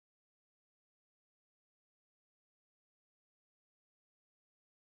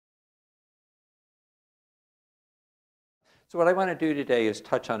So what I want to do today is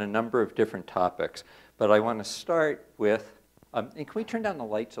touch on a number of different topics, but I want to start with, and can we turn down the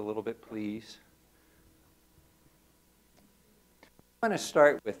lights a little bit, please? I want to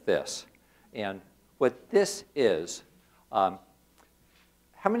start with this, and what this is, how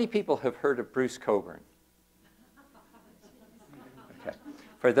many people have heard of Bruce Cockburn? Okay.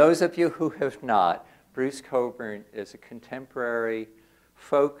 For those of you who have not, Bruce Cockburn is a contemporary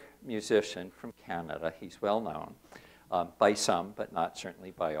folk musician from Canada. He's well known by some, but not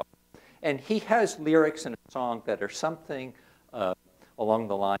certainly by all. And he has lyrics in a song that are something along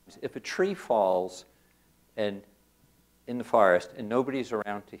the lines, if a tree falls in the forest and nobody's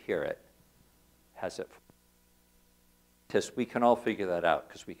around to hear it, has it fallen? We can all figure that out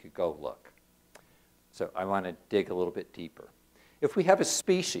because we could go look. So I want to dig a little bit deeper. If we have a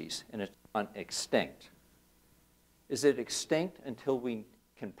species and it's gone extinct, is it extinct until we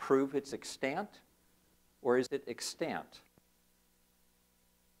can prove it's extant? Or is it extant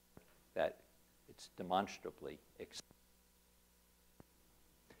that it's demonstrably extinct?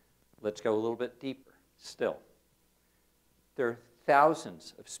 Let's go a little bit deeper still. There are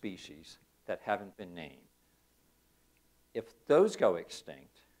thousands of species that haven't been named. If those go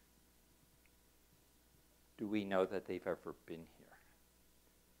extinct, do we know that they've ever been here?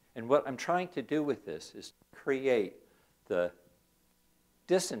 And what I'm trying to do with this is create the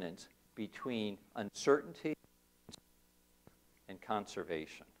dissonance between uncertainty and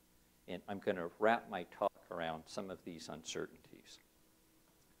conservation. And I'm going to wrap my talk around some of these uncertainties.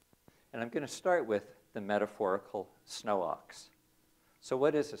 And I'm going to start with the metaphorical snow ox. So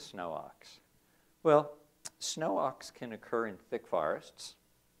what is a snow ox? Well, snow ox can occur in thick forests.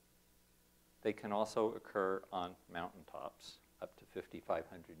 They can also occur on mountaintops up to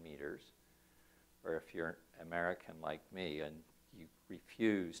 5,500 meters. Or if you're American like me and you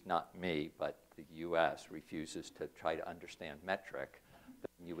refuse, not me, but the US refuses to try to understand metric,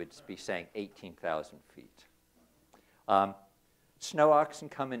 then you would be saying 18,000 feet. Snow oxen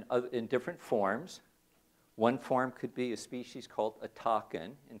come in different forms. One form could be a species called a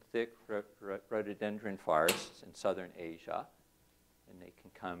takin in thick rhododendron forests in southern Asia. And they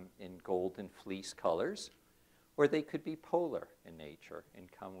can come in golden fleece colors. Or they could be polar in nature and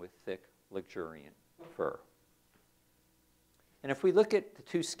come with thick, luxuriant fur. And if we look at the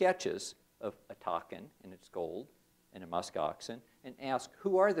two sketches of a takin, and it's gold, and a musk oxen, and ask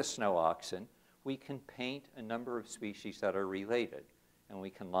who are the snow oxen, we can paint a number of species that are related. And we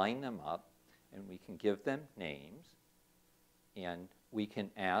can line them up, and we can give them names, and we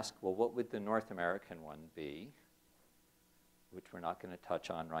can ask, well, what would the North American one be? Which we're not going to touch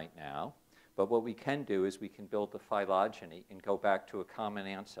on right now. But what we can do is we can build the phylogeny and go back to a common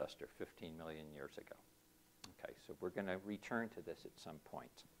ancestor 15 million years ago. Okay, so we're going to return to this at some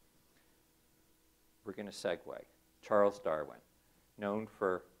point. We're going to segue. Charles Darwin, known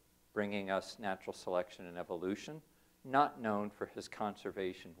for bringing us natural selection and evolution, not known for his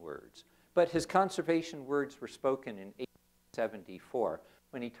conservation words. But his conservation words were spoken in 1874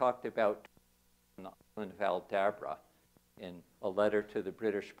 when he talked about the island of Aldabra in a letter to the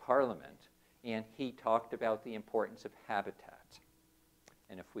British Parliament, and he talked about the importance of habitat.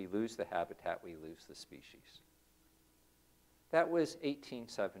 And if we lose the habitat, we lose the species. That was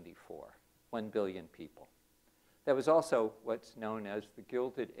 1874, 1 billion people. That was also what's known as the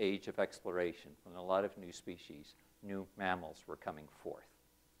Gilded Age of exploration, when a lot of new species, new mammals were coming forth.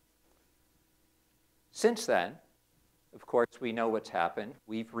 Since then, of course, we know what's happened.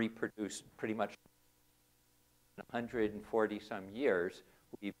 We've reproduced pretty much 140 some years.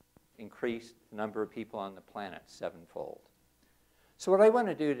 We've increased the number of people on the planet 7-fold. So what I want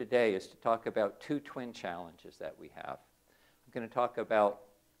to do today is to talk about two twin challenges that we have. I'm going to talk about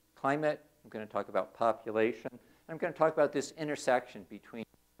climate, I'm going to talk about population, and I'm going to talk about this intersection between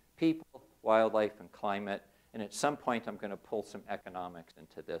people, wildlife, and climate, and at some point I'm going to pull some economics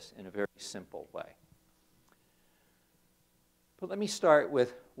into this in a very simple way. But let me start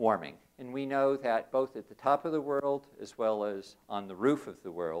with warming. And we know that both at the top of the world as well as on the roof of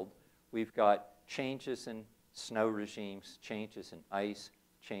the world, we've got changes in snow regimes, changes in ice,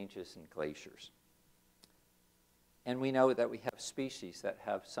 changes in glaciers. And we know that we have species that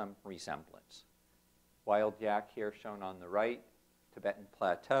have some resemblance. Wild yak here shown on the right, Tibetan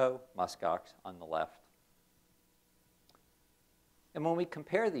plateau, muskox on the left. And when we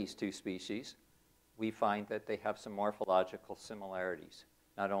compare these two species, we find that they have some morphological similarities.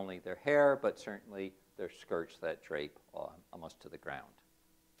 Not only their hair, but certainly their skirts that drape almost to the ground.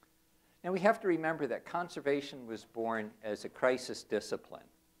 Now we have to remember that conservation was born as a crisis discipline.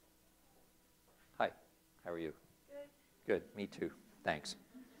 Hi, how are you? Good. Good, me too, thanks.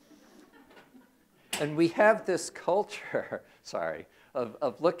 And we have this culture, sorry,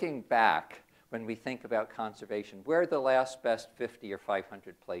 of looking back when we think about conservation. Where are the last best 50 or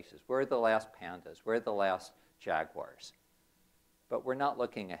 500 places? Where are the last pandas? Where are the last jaguars? But we're not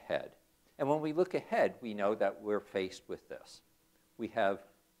looking ahead. And when we look ahead, we know that we're faced with this. We have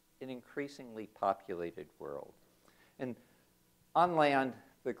an increasingly populated world. And on land,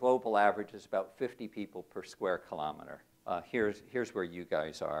 the global average is about 50 people per square kilometer. Here's where you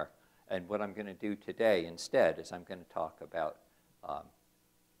guys are. And what I'm going to do today instead is I'm going to talk about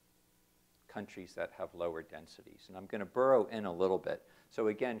countries that have lower densities. And I'm going to burrow in a little bit. So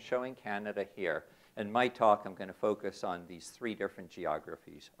again, showing Canada here. In my talk, I'm going to focus on these 3 different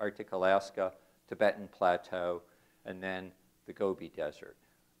geographies: Arctic Alaska, Tibetan Plateau, and then the Gobi Desert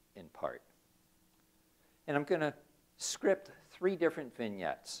in part. And I'm going to script 3 different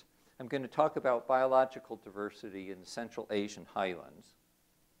vignettes. I'm going to talk about biological diversity in the Central Asian highlands.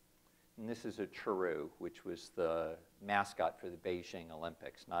 And this is a chiru, which was the mascot for the Beijing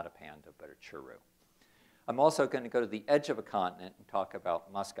Olympics, not a panda, but a chiru. I'm also going to go to the edge of a continent and talk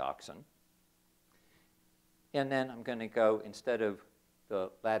about muskoxen. And then I'm going to go, instead of the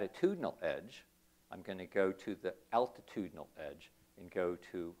latitudinal edge, I'm going to go to the altitudinal edge and go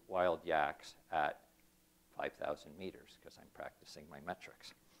to wild yaks at 5,000 meters, because I'm practicing my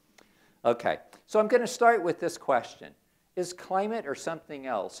metrics. Okay, so I'm going to start with this question. Is climate or something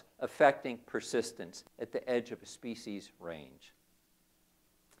else affecting persistence at the edge of a species range?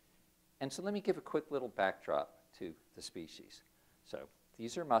 And so let me give a quick little backdrop to the species. So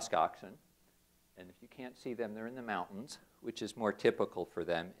these are muskoxen. And if you can't see them, they're in the mountains, which is more typical for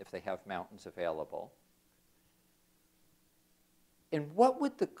them if they have mountains available. And what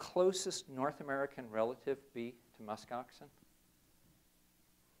would the closest North American relative be to muskoxen?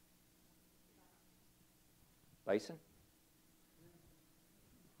 Bison?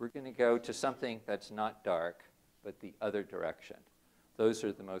 We're going to go to something that's not dark, but the other direction. Those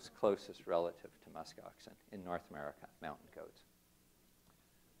are the most closest relative to muskoxen in North America, mountain goats.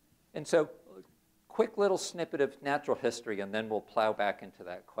 And so, quick little snippet of natural history, and then we'll plow back into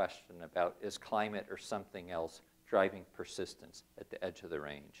that question about, is climate or something else driving persistence at the edge of the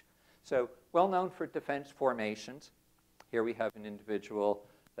range? So, well known for defense formations. Here we have an individual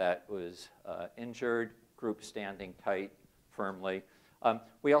that was injured, group standing tight, firmly.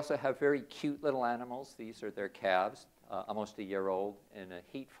 We also have very cute little animals. These are their calves, almost a year old, in a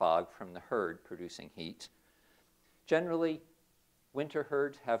heat fog from the herd producing heat. Generally, winter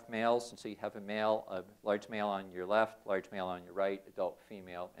herds have males, and so you have a male, a large male on your left, large male on your right, adult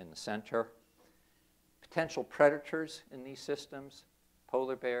female in the center. Potential predators in these systems: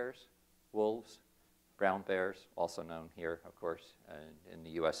 polar bears, wolves, brown bears, also known here, of course, in the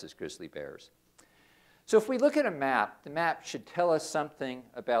US as grizzly bears. So if we look at a map, the map should tell us something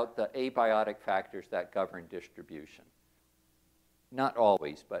about the abiotic factors that govern distribution. Not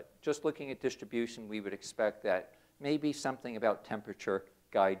always, but just looking at distribution, we would expect that maybe something about temperature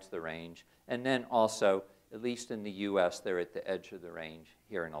guides the range. And then also, at least in the US, they're at the edge of the range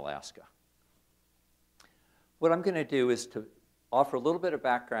here in Alaska. What I'm going to do is to offer a little bit of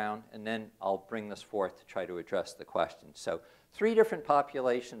background, and then I'll bring this forth to try to address the question. So 3 different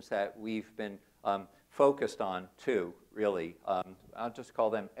populations that we've been focused on, 2, really. I'll just call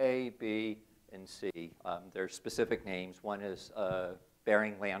them A, B, and C. They're specific names. One is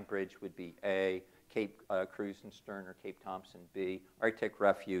Bering Land Bridge would be A, Cape Krusenstern or Cape Thompson B, Arctic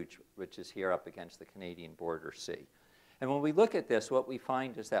Refuge, which is here up against the Canadian border, C. And when we look at this, what we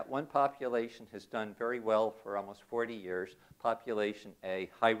find is that one population has done very well for almost 40 years. Population A,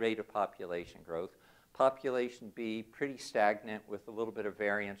 high rate of population growth. Population B, pretty stagnant with a little bit of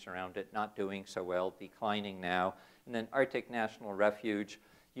variance around it, not doing so well, declining now. And then Arctic National Refuge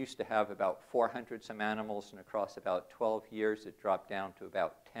used to have about 400 some animals, and across about 12 years it dropped down to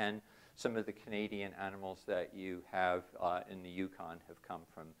about 10. Some of the Canadian animals that you have in the Yukon have come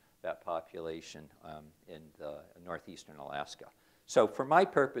from that population in northeastern Alaska. So for my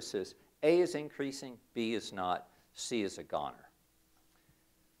purposes, A is increasing, B is not, C is a goner.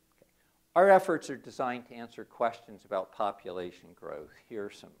 Okay. Our efforts are designed to answer questions about population growth.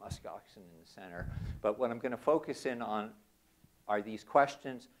 Here's some muskoxen in the center. But what I'm going to focus in on are these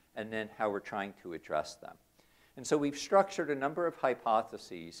questions and then how we're trying to address them. And so we've structured a number of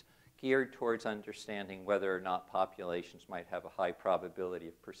hypotheses geared towards understanding whether or not populations might have a high probability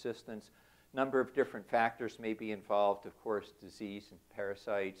of persistence. A number of different factors may be involved, of course, disease and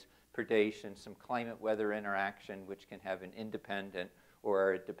parasites, predation, some climate-weather interaction, which can have an independent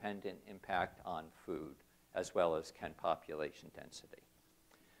or a dependent impact on food, as well as can population density.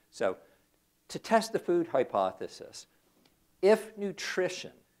 So to test the food hypothesis, if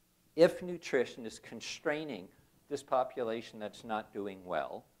nutrition if nutrition is constraining this population that's not doing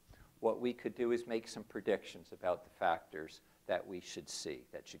well, what we could do is make some predictions about the factors that we should see,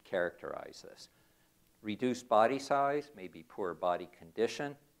 that should characterize this. Reduced body size, maybe poor body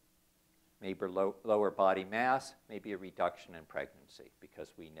condition, maybe lower body mass, maybe a reduction in pregnancy,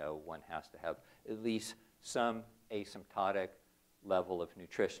 because we know one has to have at least some asymptotic level of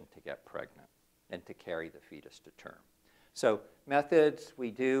nutrition to get pregnant and to carry the fetus to term. So methods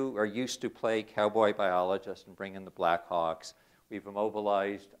we do are used to play cowboy biologist and bring in the Black Hawks. We've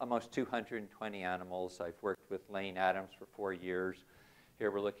immobilized almost 220 animals. I've worked with Lane Adams for 4 years. Here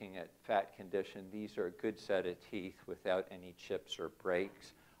we're looking at fat condition. These are a good set of teeth without any chips or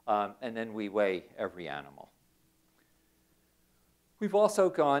breaks. And then we weigh every animal. We've also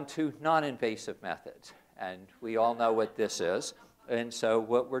gone to non-invasive methods, and we all know what this is. And so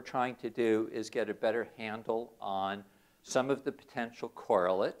what we're trying to do is get a better handle on some of the potential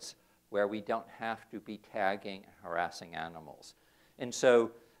correlates where we don't have to be tagging and harassing animals. And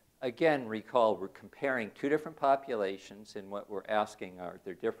so, again, recall we're comparing two different populations, and what we're asking are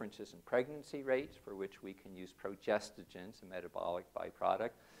there differences in pregnancy rates, for which we can use progestogens, a metabolic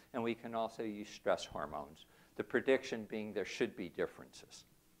byproduct, and we can also use stress hormones. The prediction being there should be differences.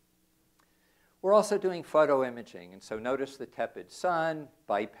 We're also doing photoimaging, and so notice the tepid sun,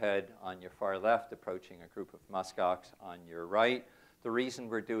 biped on your far left, approaching a group of muskox on your right. The reason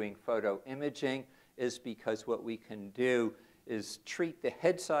we're doing photoimaging is because what we can do is treat the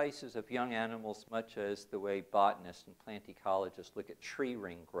head sizes of young animals much as the way botanists and plant ecologists look at tree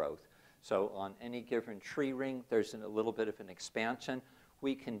ring growth. So on any given tree ring, there's a little bit of an expansion.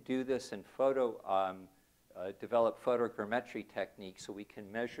 We can do this in develop photogrammetry techniques so we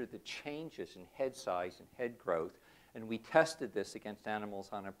can measure the changes in head size and head growth. And we tested this against animals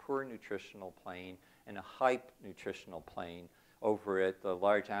on a poor nutritional plane and a high nutritional plane over at the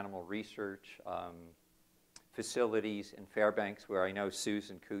large animal research facilities in Fairbanks, where I know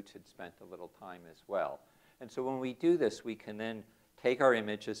Susan Coots had spent a little time as well. And so when we do this, we can then take our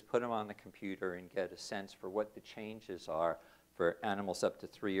images, put them on the computer, and get a sense for what the changes are for animals up to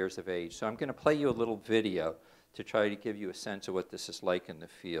 3 years of age. So I'm going to play you a little video to try to give you a sense of what this is like in the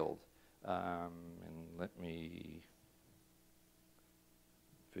field. And let me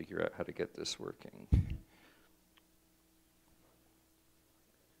figure out how to get this working.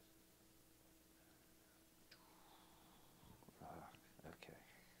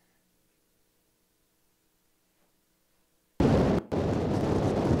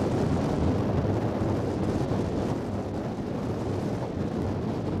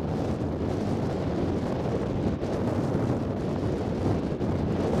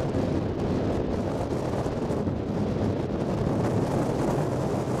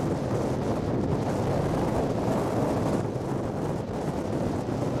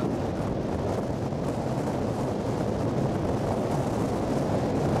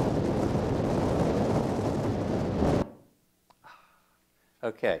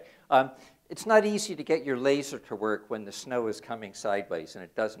 Okay. It's not easy to get your laser to work when the snow is coming sideways and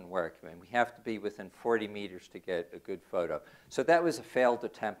it doesn't work. I mean, we have to be within 40 meters to get a good photo. So that was a failed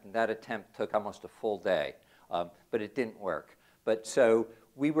attempt, and that attempt took almost a full day, but it didn't work. But so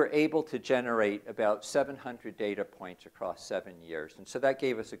we were able to generate about 700 data points across 7 years, and so that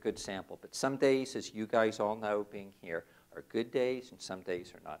gave us a good sample. But some days, as you guys all know being here, are good days, and some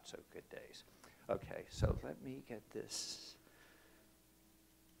days are not so good days. Okay, so let me get this.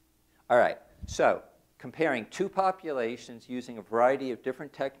 All right, so comparing two populations using a variety of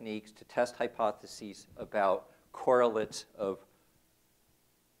different techniques to test hypotheses about correlates of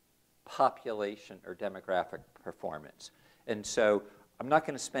population or demographic performance. And so I'm not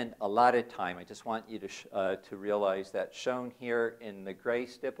going to spend a lot of time. I just want you to realize that shown here in the gray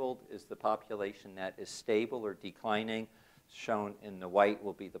stippled is the population that is stable or declining. Shown in the white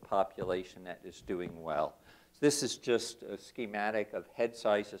will be the population that is doing well. This is just a schematic of head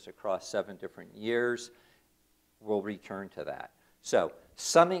sizes across 7 different years. We'll return to that. So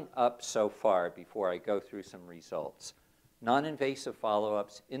summing up so far before I go through some results. Non-invasive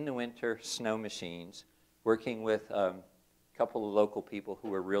follow-ups in the winter, snow machines, working with a couple of local people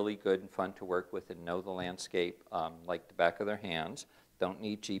who are really good and fun to work with and know the landscape like the back of their hands. Don't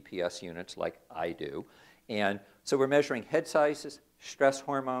need GPS units like I do. And so we're measuring head sizes, stress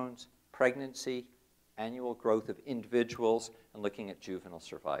hormones, pregnancy, annual growth of individuals, and looking at juvenile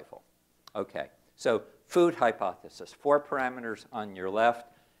survival. Okay, so food hypothesis, 4 parameters on your left.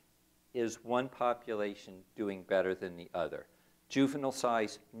 Is one population doing better than the other? Juvenile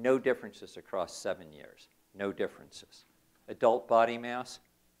size, no differences across 7 years, no differences. Adult body mass,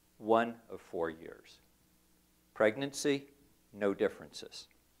 1 of 4 years. Pregnancy, no differences.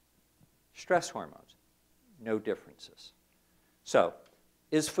 Stress hormones, no differences. So,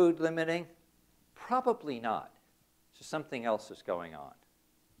 is food limiting? Probably not. So something else is going on.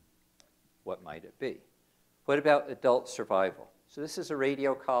 What might it be? What about adult survival? So this is a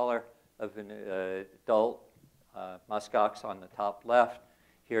radio collar of an adult muskox on the top left.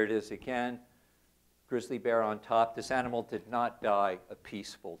 Here it is again, grizzly bear on top. This animal did not die a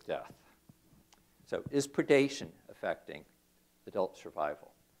peaceful death. So is predation affecting adult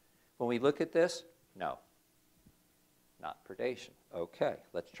survival? When we look at this, no, not predation. Okay,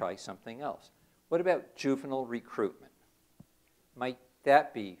 let's try something else. What about juvenile recruitment? Might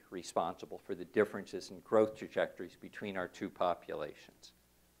that be responsible for the differences in growth trajectories between our two populations?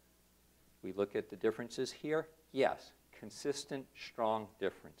 We look at the differences here. Yes, consistent, strong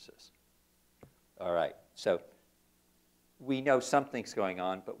differences. All right, so we know something's going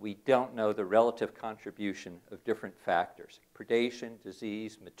on, but we don't know the relative contribution of different factors. Predation,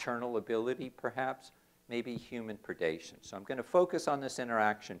 disease, maternal ability, perhaps, maybe human predation. So I'm going to focus on this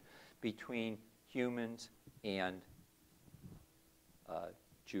interaction between humans and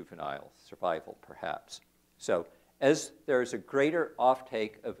juvenile survival, perhaps. So as there's a greater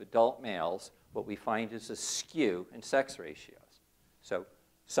offtake of adult males, what we find is a skew in sex ratios. So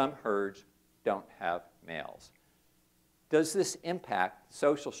some herds don't have males. Does this impact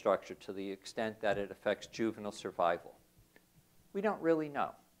social structure to the extent that it affects juvenile survival? We don't really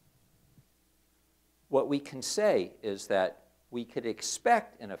know. What we can say is that we could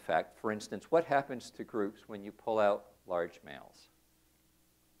expect an effect. For instance, what happens to groups when you pull out large males?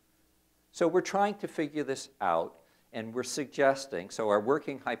 So we're trying to figure this out, and we're suggesting, so our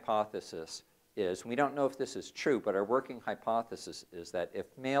working hypothesis is, we don't know if this is true, but our working hypothesis is that if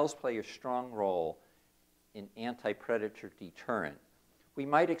males play a strong role in anti-predator deterrent, we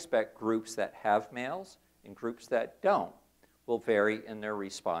might expect groups that have males and groups that don't will vary in their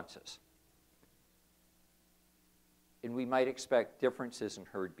responses. And we might expect differences in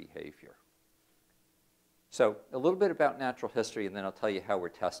herd behavior. So a little bit about natural history, and then I'll tell you how we're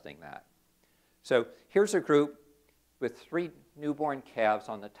testing that. So here's a group with 3 newborn calves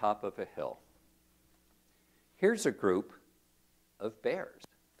on the top of a hill. Here's a group of bears,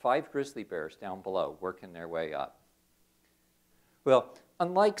 5 grizzly bears down below, working their way up. Well,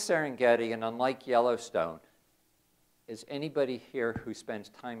 unlike Serengeti and unlike Yellowstone, is anybody here who spends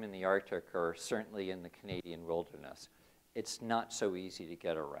time in the Arctic or certainly in the Canadian wilderness, it's not so easy to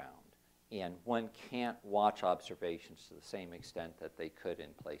get around. And one can't watch observations to the same extent that they could in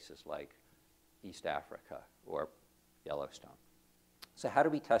places like East Africa or Yellowstone. So how do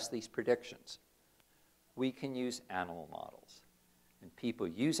we test these predictions? We can use animal models. And people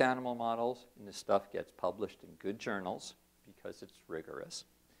use animal models, and this stuff gets published in good journals because it's rigorous.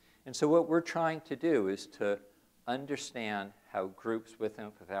 And so what we're trying to do is to understand how groups with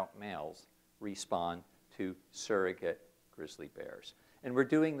and without males respond to surrogate grizzly bears. And we're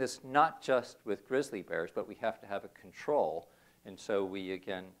doing this not just with grizzly bears, but we have to have a control. And so we,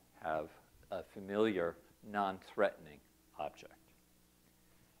 again, have a familiar, non-threatening object.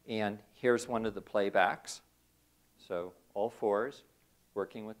 And here's one of the playbacks. So all 4s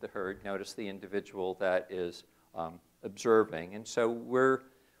working with the herd. Notice the individual that is observing. And so we're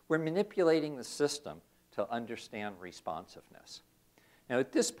manipulating the system to understand responsiveness. Now,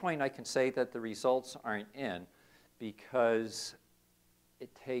 at this point, I can say that the results aren't in because it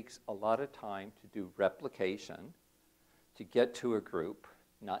takes a lot of time to do replication, to get to a group,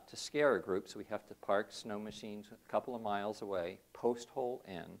 not to scare a group, so we have to park snow machines a couple of miles away, post hole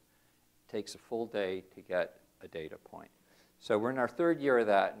in. It takes a full day to get a data point. So we're in our 3rd year of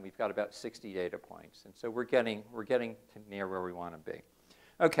that, and we've got about 60 data points. And so we're getting to near where we want to be.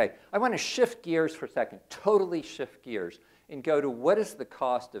 Okay, I want to shift gears for a second, totally shift gears, and go to what is the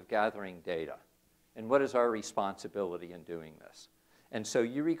cost of gathering data, and what is our responsibility in doing this. And so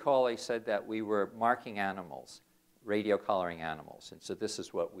you recall I said that we were marking animals, radio collaring animals, and so this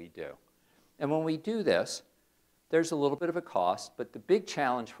is what we do. And when we do this, there's a little bit of a cost, but the big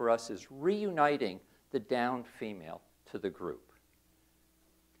challenge for us is reuniting the downed female to the group.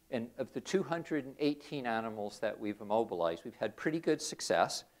 And of the 218 animals that we've immobilized, we've had pretty good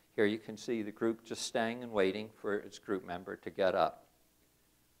success. Here you can see the group just staying and waiting for its group member to get up.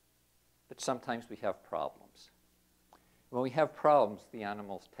 But sometimes we have problems. When we have problems, the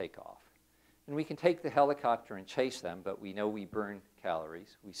animals take off. And we can take the helicopter and chase them, but we know we burn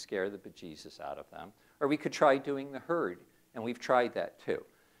calories. We scare the bejesus out of them. Or we could try doing the herd, and we've tried that too.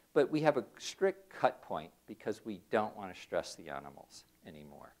 But we have a strict cut point because we don't want to stress the animals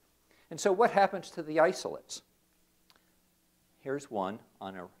anymore. And so what happens to the isolates? Here's one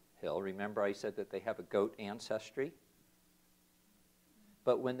on a hill. Remember I said that they have a goat ancestry?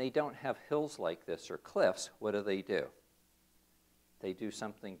 But when they don't have hills like this or cliffs, what do? They do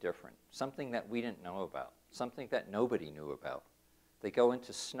something different, something that we didn't know about, something that nobody knew about. They go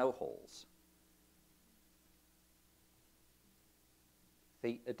into snow holes.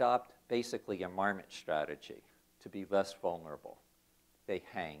 They adopt basically a marmot strategy to be less vulnerable. They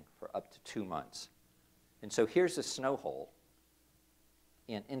hang for up to 2 months. And so here's a snow hole,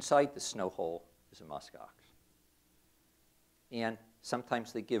 and inside the snow hole is a muskox. And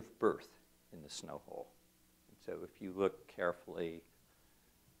sometimes they give birth in the snow hole. And so if you look carefully,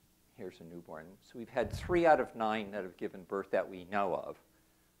 here's a newborn. So we've had 3 out of 9 that have given birth that we know of.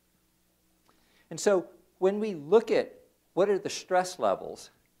 And so when we look at what are the stress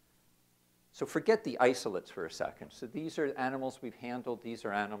levels, so forget the isolates for a second. So these are animals we've handled. These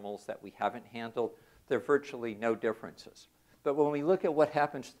are animals that we haven't handled. There are virtually no differences. But when we look at what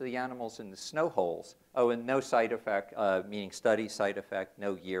happens to the animals in the snow holes, and no side effect, meaning study side effect,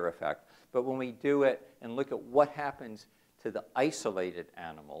 no year effect. But when we do it and look at what happens to the isolated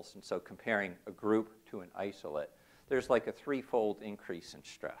animals, and so comparing a group to an isolate, there's like a 3-fold increase in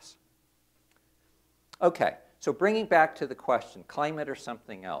stress. Okay, so bringing back to the question, climate or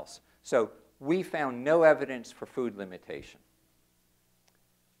something else. So we found no evidence for food limitation.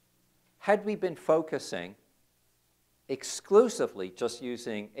 Had we been focusing exclusively just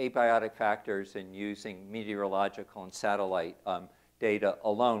using abiotic factors and using meteorological and satellite data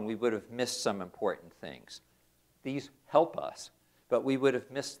alone, we would have missed some important things. These help us, but we would have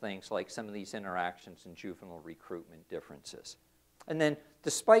missed things like some of these interactions and juvenile recruitment differences. And then,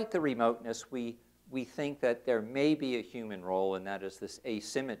 despite the remoteness, we think that there may be a human role, and that is this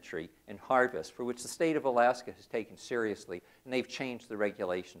asymmetry in harvest, for which the state of Alaska has taken seriously, and they've changed the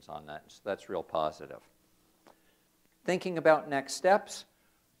regulations on that, so that's real positive. Thinking about next steps,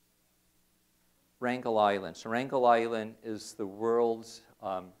 Wrangel Island. So Wrangel Island is the world's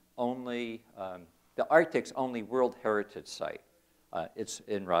the Arctic's only World Heritage Site. It's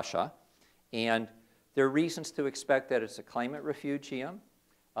in Russia, and there are reasons to expect that it's a climate refugium.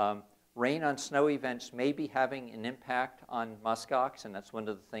 Rain on snow events may be having an impact on muskox, and that's one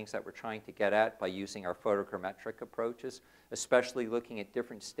of the things that we're trying to get at by using our photogrammetric approaches, especially looking at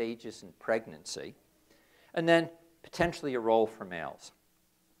different stages in pregnancy. And then potentially a role for males.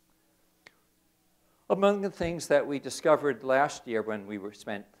 Among the things that we discovered last year when we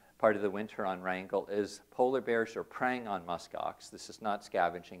spent part of the winter on Wrangel is polar bears are preying on muskox. This is not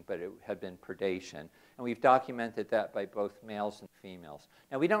scavenging, but it had been predation. And we've documented that by both males and females.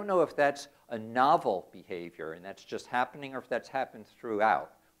 Now, we don't know if that's a novel behavior and that's just happening or if that's happened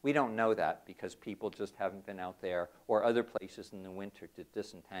throughout. We don't know that because people just haven't been out there or other places in the winter to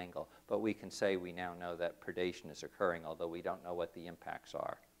disentangle. But we can say we now know that predation is occurring, although we don't know what the impacts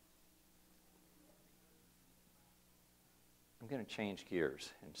are. I'm going to change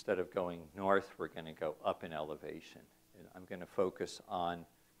gears. Instead of going north, we're going to go up in elevation. And I'm going to focus on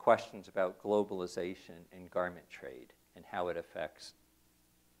questions about globalization and garment trade and how it affects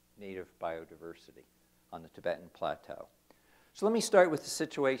native biodiversity on the Tibetan Plateau. So let me start with the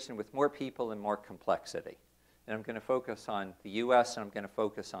situation with more people and more complexity. And I'm going to focus on the US and I'm going to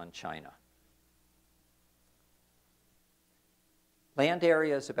focus on China. Land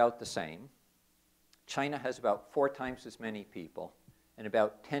area is about the same. China has about 4 times as many people and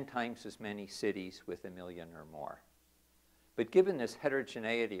about 10 times as many cities with 1 million or more. But given this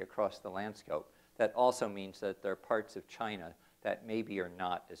heterogeneity across the landscape, that also means that there are parts of China that maybe are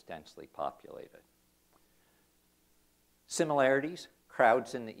not as densely populated. Similarities,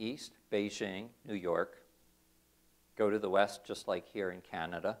 crowds in the east, Beijing, New York. Go to the west, just like here in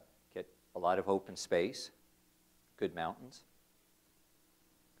Canada, get a lot of open space, good mountains.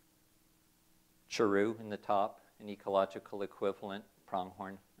 Chiru in the top, an ecological equivalent,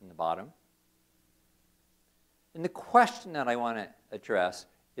 pronghorn in the bottom. And the question that I want to address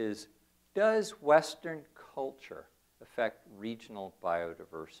is, does Western culture affect regional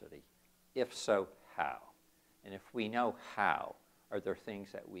biodiversity? If so, how? And if we know how, are there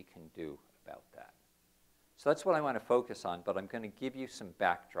things that we can do about that? So that's what I want to focus on, but I'm going to give you some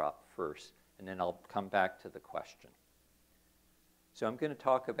backdrop first, and then I'll come back to the question. So I'm going to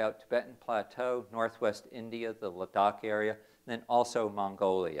talk about Tibetan Plateau, northwest India, the Ladakh area, and then also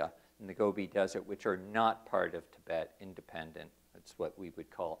Mongolia and the Gobi Desert, which are not part of Tibet, independent. It's what we would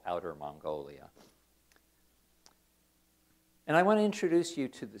call Outer Mongolia. And I want to introduce you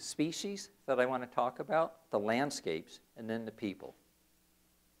to the species that I want to talk about, the landscapes, and then the people.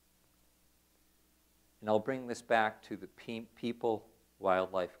 And I'll bring this back to the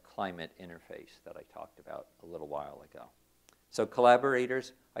people-wildlife-climate interface that I talked about a little while ago. So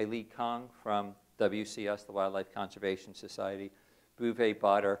collaborators, Ai Kong from WCS, the Wildlife Conservation Society,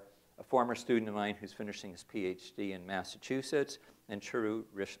 Bouvet-Botter, a former student of mine who's finishing his PhD in Massachusetts, and Charu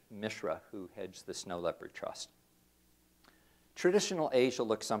Mishra, who heads the Snow Leopard Trust. Traditional Asia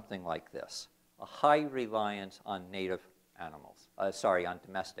looks something like this: a high reliance on on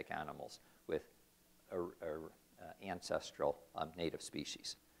domestic animals with ancestral native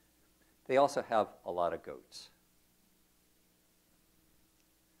species. They also have a lot of goats.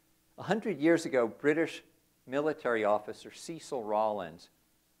 100 years ago, British military officer Cecil Rawlins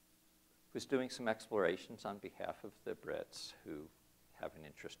was doing some explorations on behalf of the Brits, who have an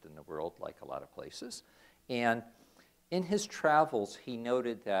interest in the world like a lot of places. And in his travels, he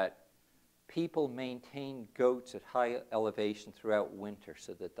noted that people maintain goats at high elevation throughout winter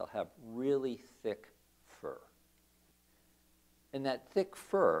so that they'll have really thick fur. And that thick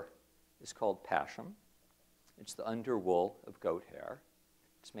fur is called pasham. It's the underwool of goat hair.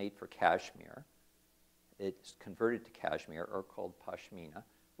 It's made for cashmere. It's converted to cashmere, or called pashmina,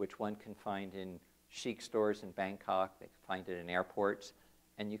 which one can find in chic stores in Bangkok. They can find it in airports,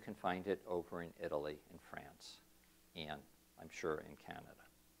 and you can find it over in Italy and France, and I'm sure in Canada.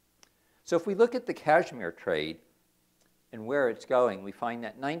 So if we look at the cashmere trade and where it's going, we find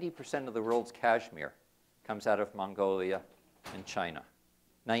that 90% of the world's cashmere comes out of Mongolia and China.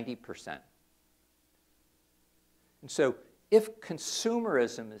 90%. And so if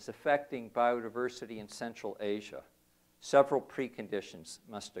consumerism is affecting biodiversity in Central Asia, several preconditions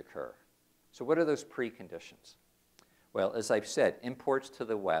must occur. So what are those preconditions? Well, as I've said, imports to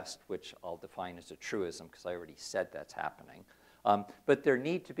the West, which I'll define as a truism because I already said that's happening. But there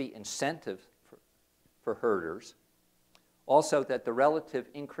need to be incentives for herders. Also, that the relative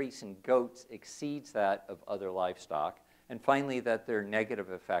increase in goats exceeds that of other livestock. And finally, that there are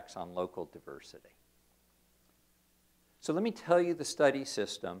negative effects on local diversity. So let me tell you the study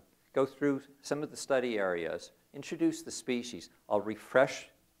system, go through some of the study areas, introduce the species. I'll refresh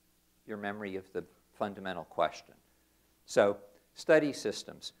your memory of the fundamental question. So, study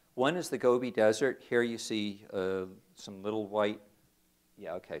systems. One is the Gobi Desert. Here you see some little white,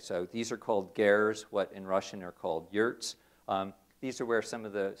 so these are called gers, what in Russian are called yurts. These are where some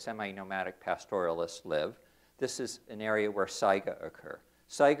of the semi-nomadic pastoralists live. This is an area where saiga occur.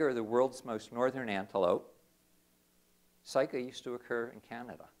 Saiga are the world's most northern antelope. Saiga used to occur in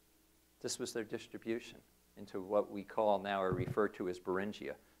Canada. This was their distribution into what we call now or refer to as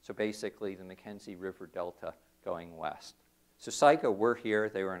Beringia. So basically the Mackenzie River Delta going west. So saiga were here,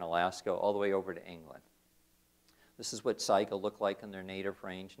 they were in Alaska, all the way over to England. This is what saiga look like in their native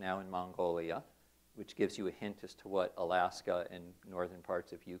range now in Mongolia, which gives you a hint as to what Alaska and northern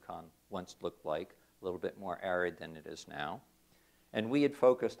parts of Yukon once looked like, a little bit more arid than it is now. And we had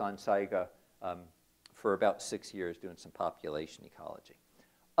focused on saiga for about 6 years doing some population ecology.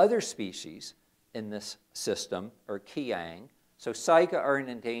 Other species in this system are kiang. So saiga are an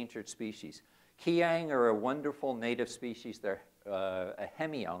endangered species. Kiang are a wonderful native species. They're a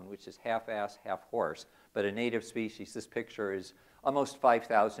hemione, which is half ass, half horse, but a native species. This picture is almost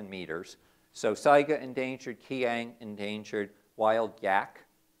 5,000 meters. So saiga endangered, kiang endangered, wild yak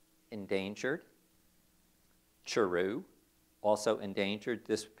endangered, charu also endangered.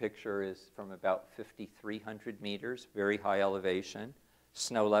 This picture is from about 5,300 meters, very high elevation.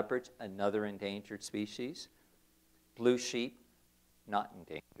 Snow leopards, another endangered species. Blue sheep, not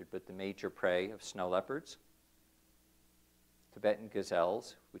endangered, but the major prey of snow leopards. Tibetan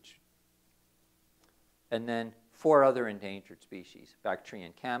gazelles, and then 4 other endangered species.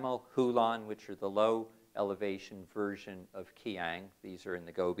 Bactrian camel, hulan, which are the low elevation version of kiang. These are in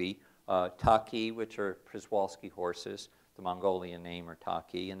the Gobi. Taki, which are Przewalski horses. The Mongolian name are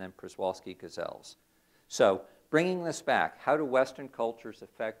Taki, and then Przewalski gazelles. So bringing this back, how do Western cultures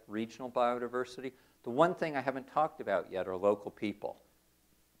affect regional biodiversity? The one thing I haven't talked about yet are local people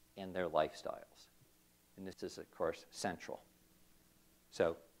and their lifestyles. And this is, of course, central.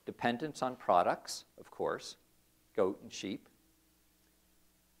 So dependence on products, of course, goat and sheep.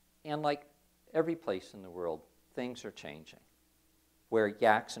 And like every place in the world, things are changing. Where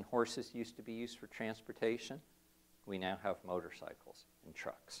yaks and horses used to be used for transportation, we now have motorcycles and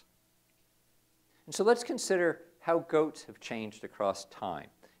trucks. And so let's consider how goats have changed across time.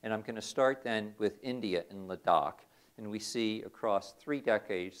 And I'm going to start then with India and Ladakh. And we see across 3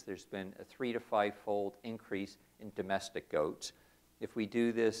 decades, there's been a 3- to 5-fold increase in domestic goats. If we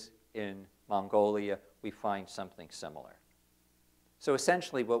do this in Mongolia, we find something similar. So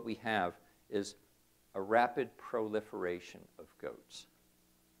essentially what we have is a rapid proliferation of goats.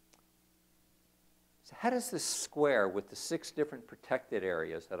 So how does this square with the 6 different protected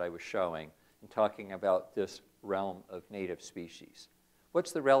areas that I was showing in talking about this realm of native species?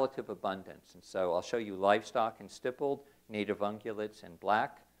 What's the relative abundance? And so I'll show you livestock and stippled, native ungulates in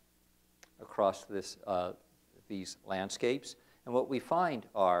black across these landscapes. And what we find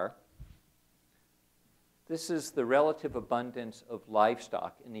are, this is the relative abundance of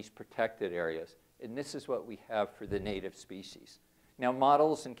livestock in these protected areas. And this is what we have for the native species. Now,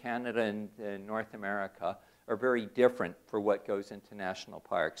 models in Canada and North America are very different for what goes into national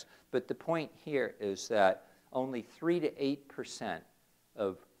parks. But the point here is that only 3 to 8%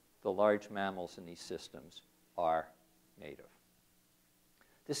 of the large mammals in these systems are native.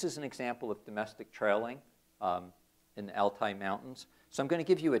 This is an example of domestic trailing in the Altai Mountains. So I'm going to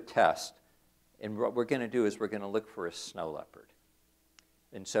give you a test. And what we're going to do is we're going to look for a snow leopard.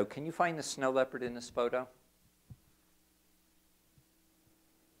 And so can you find the snow leopard in this photo?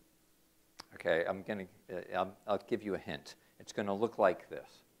 Okay, I'll give you a hint. It's going to look like this.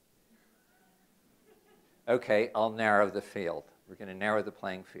 Okay, I'll narrow the field. We're going to narrow the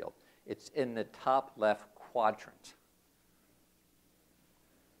playing field. It's in the top left quadrant.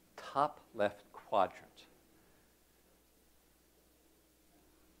 Top left quadrant.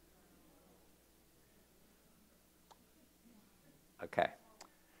 Okay.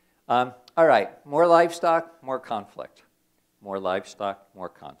 All right, more livestock, more conflict. More livestock, more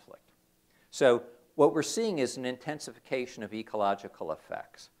conflict. So what we're seeing is an intensification of ecological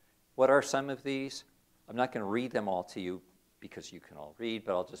effects. What are some of these? I'm not going to read them all to you because you can all read,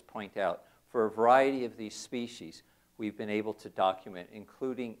 but I'll just point out, for a variety of these species, we've been able to document,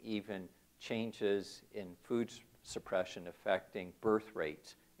 including even changes in food suppression affecting birth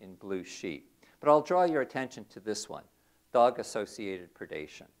rates in blue sheep. But I'll draw your attention to this one, dog-associated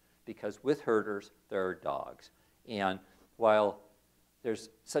predation, because with herders, there are dogs. And while there's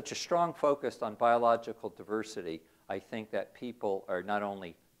such a strong focus on biological diversity, I think that people are not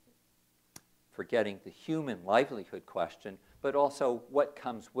only forgetting the human livelihood question, but also what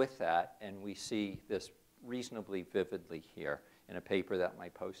comes with that. And we see this reasonably vividly here in a paper that my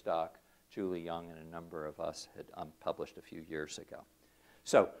postdoc, Julie Young, and a number of us had published a few years ago.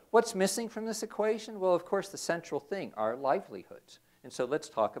 So what's missing from this equation? Well, of course, the central thing are livelihoods. And so let's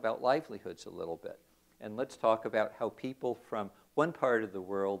talk about livelihoods a little bit. And let's talk about how people from one part of the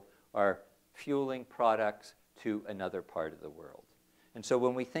world are fueling products to another part of the world. And so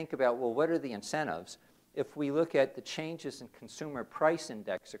when we think about, well, what are the incentives? If we look at the changes in consumer price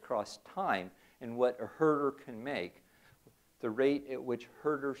index across time and what a herder can make, the rate at which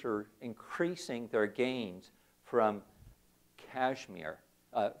herders are increasing their gains from cashmere,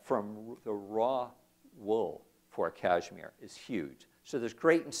 from the raw wool for cashmere is huge. So there's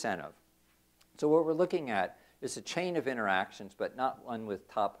great incentive. So what we're looking at is a chain of interactions, but not one with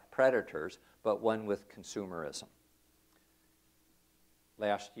top predators, but one with consumerism.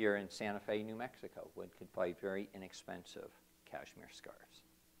 Last year in Santa Fe, New Mexico, one could buy very inexpensive cashmere scarves.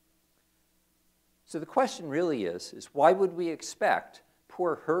 So the question really is why would we expect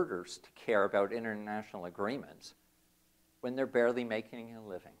poor herders to care about international agreements when they're barely making a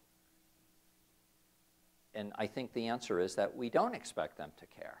living? And I think the answer is that we don't expect them to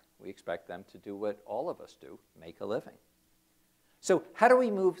care. We expect them to do what all of us do, make a living. So how do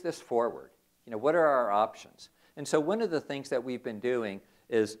we move this forward? You know, what are our options? And so one of the things that we've been doing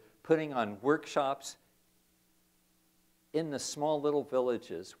is putting on workshops in the small little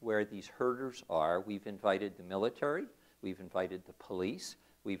villages where these herders are. We've invited the military, we've invited the police,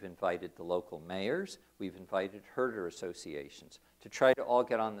 we've invited the local mayors, we've invited herder associations to try to all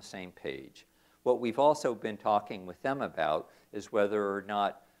get on the same page. What we've also been talking with them about is whether or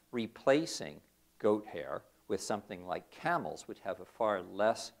not replacing goat hair with something like camels, which have a far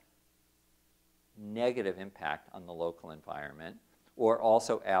less negative impact on the local environment, or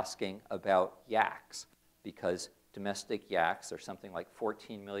also asking about yaks, because domestic yaks, there's something like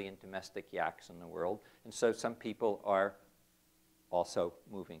 14 million domestic yaks in the world, and so some people are also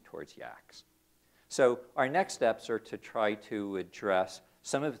moving towards yaks. So our next steps are to try to address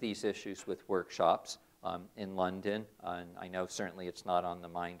some of these issues with workshops in London, and I know certainly it's not on the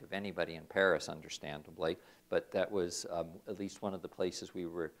mind of anybody in Paris, understandably, but that was at least one of the places we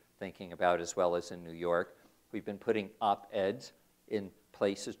were thinking about, as well as in New York. We've been putting op-eds in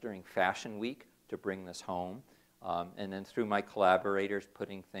places during Fashion Week to bring this home, and then through my collaborators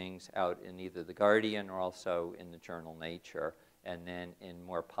putting things out in either The Guardian or also in the journal Nature, and then in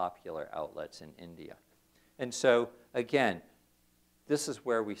more popular outlets in India. And so, again, this is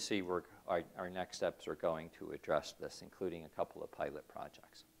where we see our next steps are going to address this, including a couple of pilot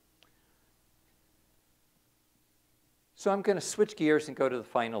projects. So I'm going to switch gears and go to the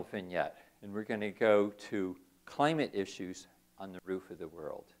final vignette, and we're going to go to climate issues on the roof of the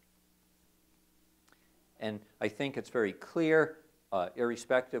world. And I think it's very clear,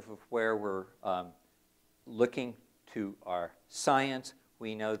 irrespective of where we're looking to our science.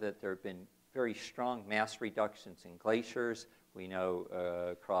 We know that there have been very strong mass reductions in glaciers. We know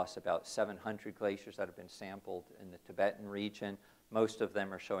across about 700 glaciers that have been sampled in the Tibetan region. Most of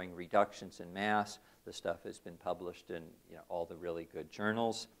them are showing reductions in mass. The stuff has been published in all the really good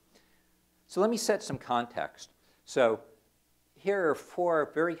journals. So let me set some context. So here are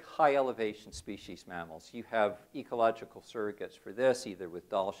 4 very high elevation species mammals. You have ecological surrogates for this, either with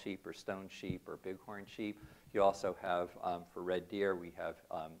doll sheep or stone sheep or bighorn sheep. You also have, for red deer, we have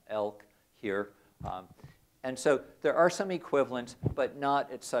elk here. And so there are some equivalents, but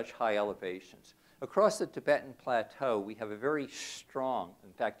not at such high elevations. Across the Tibetan Plateau, we have a very strong,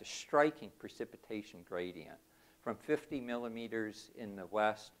 in fact, a striking precipitation gradient from 50 millimeters in the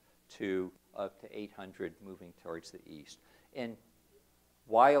west to up to 800 moving towards the east. And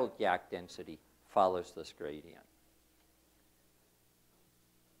wild yak density follows this gradient.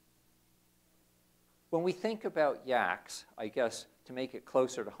 When we think about yaks, I guess to make it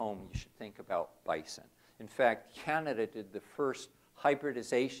closer to home, you should think about bison. In fact, Canada did the first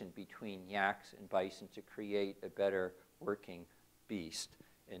hybridization between yaks and bison to create a better working beast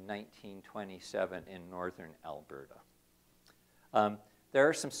in 1927 in northern Alberta. There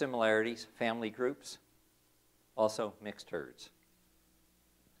are some similarities, family groups, also mixed herds.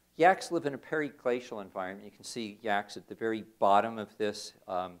 Yaks live in a periglacial environment. You can see yaks at the very bottom of this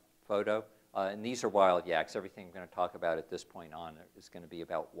photo. And these are wild yaks. Everything I'm going to talk about at this point on is going to be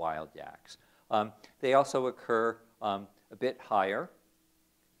about wild yaks. They also occur a bit higher.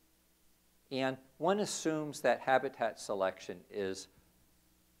 And one assumes that habitat selection is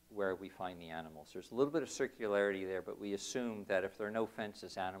where we find the animals. There's a little bit of circularity there, but we assume that if there are no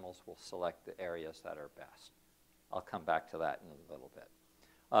fences, animals will select the areas that are best. I'll come back to that in a little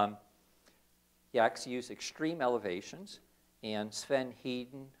bit. Yaks use extreme elevations, and Sven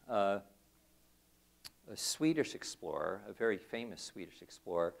Hedin, a Swedish explorer, a very famous Swedish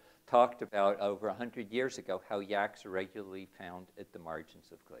explorer, talked about over 100 years ago how yaks are regularly found at the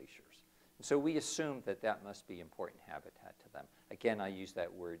margins of glaciers. And so we assume that that must be important habitat to them. Again, I use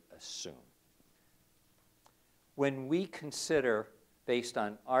that word assume. When we consider, based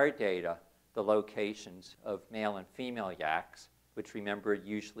on our data, the locations of male and female yaks, which remember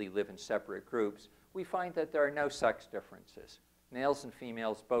usually live in separate groups, we find that there are no sex differences. Males and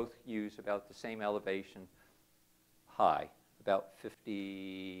females both use about the same elevation high, about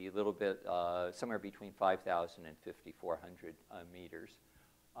 50, a little bit, somewhere between 5,000 and 5,400 meters.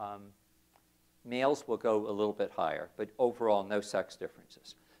 Males will go a little bit higher, but overall no sex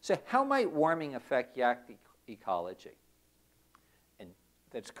differences. So how might warming affect yak ecology? And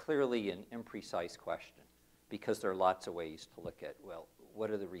that's clearly an imprecise question because there are lots of ways to look at, well,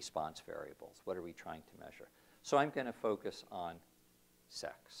 what are the response variables? What are we trying to measure? So I'm going to focus on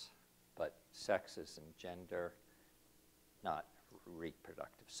sex, but sex is in gender, not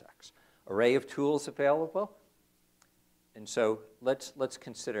reproductive sex. Array of tools available. And so let's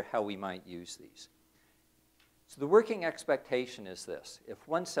consider how we might use these. So the working expectation is this. If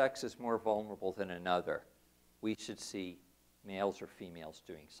one sex is more vulnerable than another, we should see males or females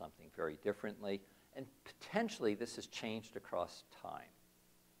doing something very differently. And potentially this has changed across time.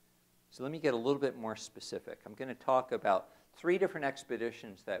 So let me get a little bit more specific. I'm going to talk about 3 different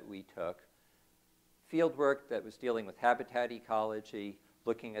expeditions that we took. Field work that was dealing with habitat ecology,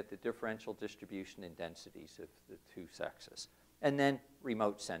 looking at the differential distribution and densities of the 2 sexes, and then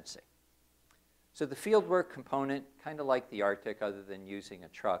remote sensing. So the fieldwork component, kind of like the Arctic, other than using a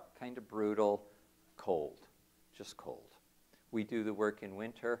truck, kind of brutal, cold, just cold. We do the work in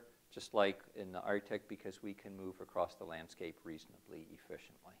winter, just like in the Arctic, because we can move across the landscape reasonably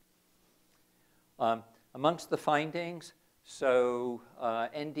efficiently. Amongst the findings, so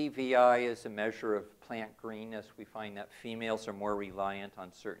NDVI is a measure of plant greenness. We find that females are more reliant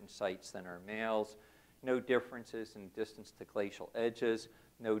on certain sites than are males. No differences in distance to glacial edges.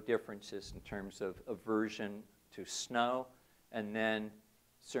 No differences in terms of aversion to snow. And then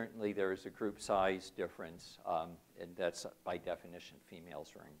certainly there is a group size difference, and that's by definition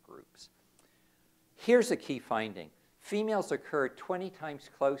females are in groups. Here's a key finding. Females occur 20 times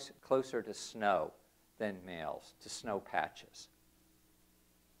closer to snow than males, to snow patches.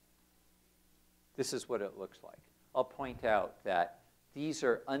 This is what it looks like. I'll point out that these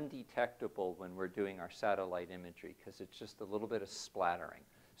are undetectable when we're doing our satellite imagery because it's just a little bit of splattering.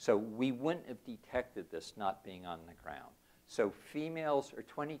 So we wouldn't have detected this not being on the ground. So females are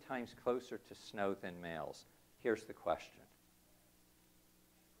 20 times closer to snow than males. Here's the question.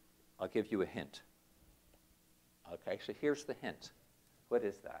 I'll give you a hint. Okay, so here's the hint. What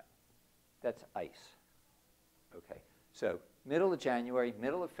is that? That's ice. Okay, so middle of January,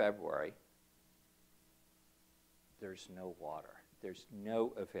 middle of February, there's no water. There's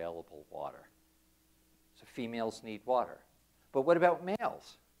no available water. So females need water. But what about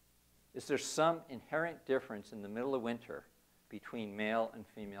males? Is there some inherent difference in the middle of winter between male and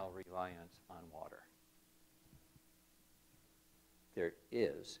female reliance on water? There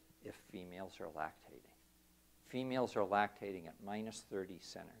is if females are lactating. Females are lactating at -30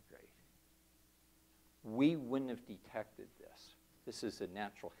 centigrade. We wouldn't have detected this. This is a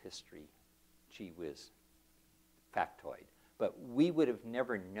natural history, gee whiz, factoid. But we would have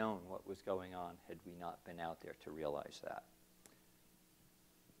never known what was going on had we not been out there to realize that.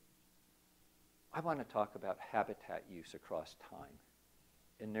 I want to talk about habitat use across time.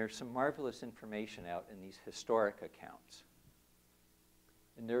 And there's some marvelous information out in these historic accounts.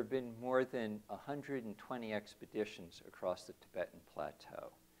 And there have been more than 120 expeditions across the Tibetan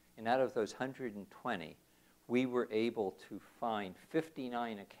Plateau. And out of those 120, we were able to find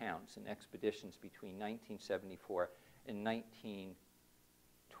 59 accounts in expeditions between 1974 and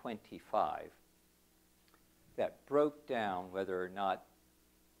 1925 that broke down whether or not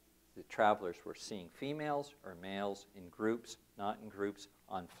the travelers were seeing females or males in groups, not in groups,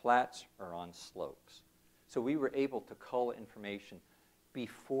 on flats or on slopes. So we were able to cull information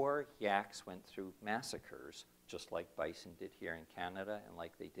before yaks went through massacres, just like bison did here in Canada and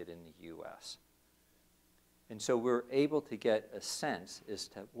like they did in the US. And so we're able to get a sense as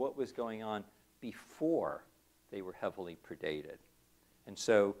to what was going on before they were heavily predated. And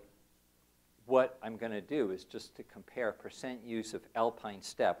so what I'm going to do is just to compare percent use of alpine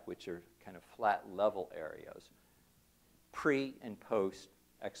steppe, which are kind of flat level areas, pre and post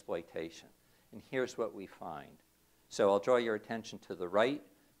exploitation. And here's what we find. So I'll draw your attention to the right.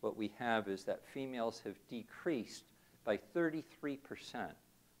 What we have is that females have decreased by 33%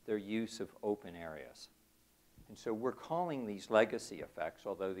 their use of open areas. And so we're calling these legacy effects,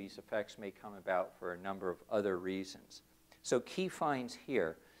 although these effects may come about for a number of other reasons. So key finds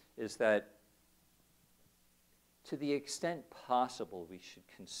here is that to the extent possible, we should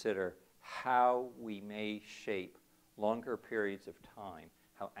consider how we may shape longer periods of time,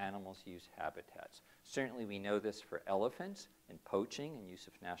 how animals use habitats. Certainly we know this for elephants and poaching and use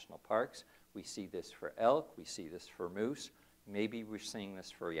of national parks. We see this for elk. We see this for moose. Maybe we're seeing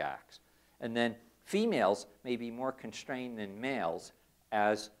this for yaks. And then females may be more constrained than males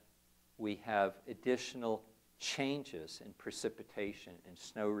as we have additional changes in precipitation and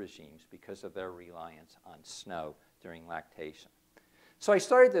snow regimes because of their reliance on snow during lactation. So I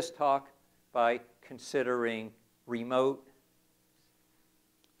started this talk by considering remote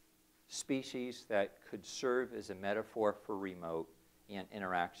species that could serve as a metaphor for remote and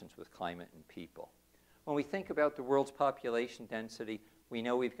interactions with climate and people. When we think about the world's population density, we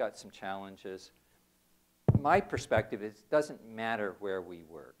know we've got some challenges. My perspective is it doesn't matter where we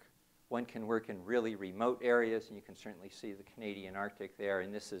work. One can work in really remote areas, and you can certainly see the Canadian Arctic there,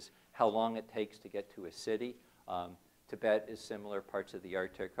 and this is how long it takes to get to a city. Tibet is similar, parts of the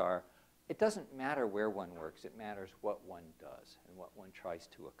Arctic are. It doesn't matter where one works, it matters what one does and what one tries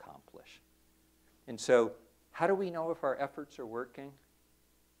to accomplish. And so, how do we know if our efforts are working?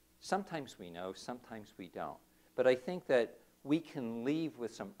 Sometimes we know, sometimes we don't. But I think that we can leave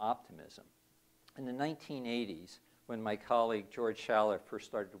with some optimism. In the 1980s, when my colleague George Schaller first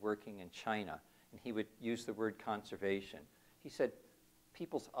started working in China, and he would use the word conservation, he said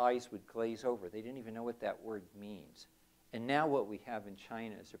people's eyes would glaze over. They didn't even know what that word means. And now what we have in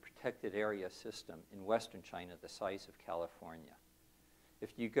China is a protected area system in western China the size of California.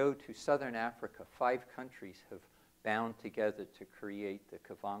 If you go to southern Africa, 5 countries have bound together to create the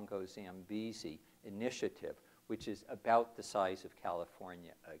Kavango-Zambezi initiative, which is about the size of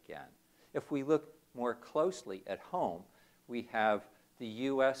California again. If we look more closely at home, we have the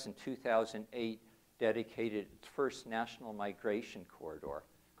US in 2008 dedicated its first national migration corridor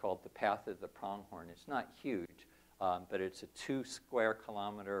called the Path of the Pronghorn. It's not huge, but it's a 2 square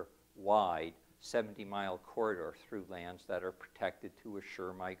kilometer wide, 70-mile corridor through lands that are protected to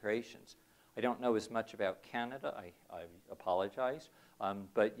assure migrations. I don't know as much about Canada, I apologize,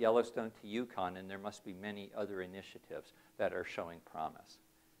 but Yellowstone to Yukon, and there must be many other initiatives that are showing promise.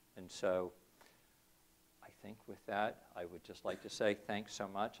 And so I think with that, I would just like to say thanks so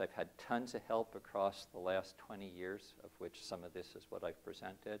much. I've had tons of help across the last 20 years, of which some of this is what I've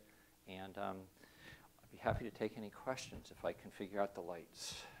presented. And I'd be happy to take any questions if I can figure out the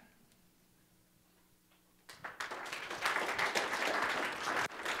lights.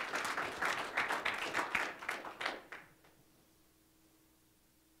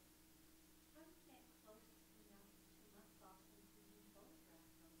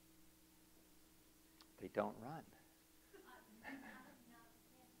 They don't run.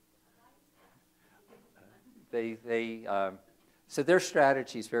 So their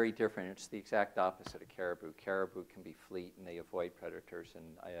strategy is very different. It's the exact opposite of caribou. Caribou can be fleet and they avoid predators,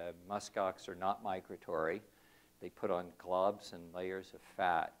 and muskox are not migratory. They put on globs and layers of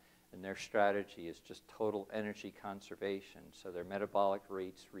fat, and their strategy is just total energy conservation. So their metabolic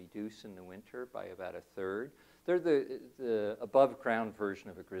rates reduce in the winter by about a third. They're the above-ground version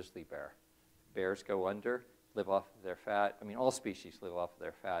of a grizzly bear. Bears go under, live off of their fat. I mean, all species live off of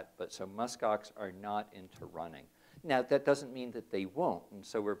their fat, but so muskox are not into running. Now, that doesn't mean that they won't, and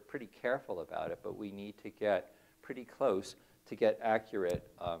so we're pretty careful about it, but we need to get pretty close to get accurate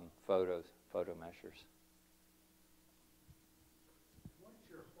photo measures. What's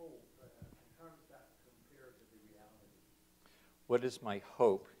your hope, and how does that compare to the reality? What is my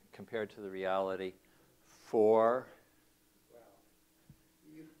hope compared to the reality for? Well,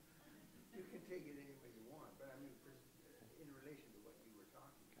 you can take it any way you want, but I mean, in relation to what you were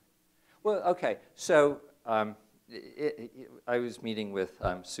talking about. Well, okay, so I was meeting with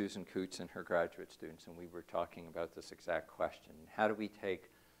Susan Coots and her graduate students, and we were talking about this exact question. How do we take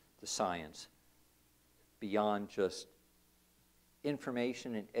the science beyond just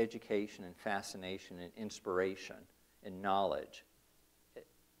information and education and fascination and inspiration and knowledge?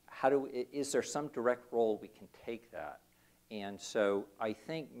 Is there some direct role we can take that? And so I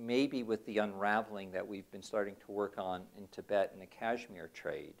think maybe with the unraveling that we've been starting to work on in Tibet and the Kashmir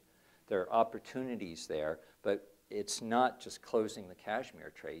trade, there are opportunities there, but it's not just closing the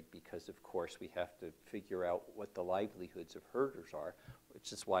Kashmir trade, because of course we have to figure out what the livelihoods of herders are,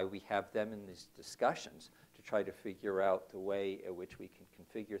 which is why we have them in these discussions to try to figure out the way in which we can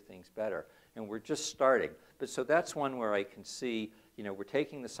configure things better. And we're just starting. But so that's one where I can see, you know, we're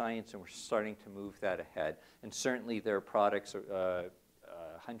taking the science and we're starting to move that ahead. And certainly there are products,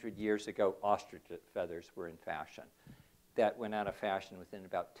 100 years ago, ostrich feathers were in fashion. That went out of fashion within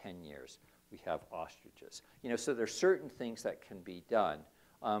about 10 years. We have ostriches. You know, so there's certain things that can be done.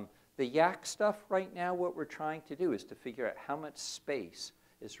 The yak stuff right now, what we're trying to do is to figure out how much space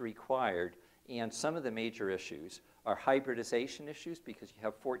is required, and some of the major issues are hybridization issues, because you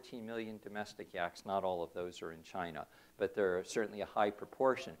have 14 million domestic yaks. Not all of those are in China, but they're certainly a high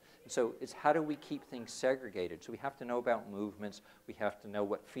proportion. And so it's how do we keep things segregated? So we have to know about movements. We have to know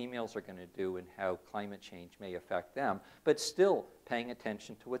what females are going to do and how climate change may affect them, but still paying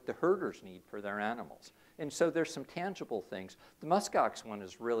attention to what the herders need for their animals. And so there's some tangible things. The muskox one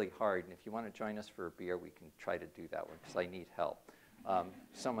is really hard, and if you want to join us for a beer, we can try to do that one, because I need help.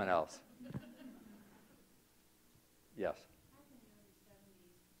 Someone else. Yes. Back in the early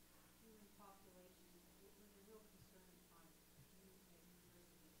 70s, human population was a real concern on communicating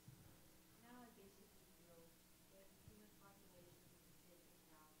diversity. Now I basically feel that human population is a sacred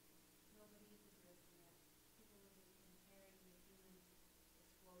cow. Nobody is addressing it. People are just comparing the human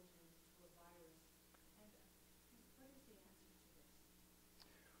explosions to a virus. And what is the answer to this?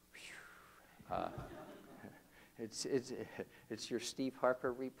 It's your Steve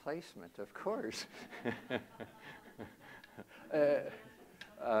Harper replacement, of course.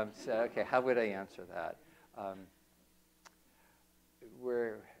 So, okay, how would I answer that?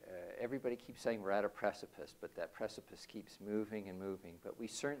 Everybody keeps saying we're at a precipice, but that precipice keeps moving and moving. But we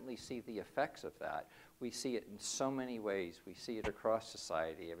certainly see the effects of that. We see it in so many ways. We see it across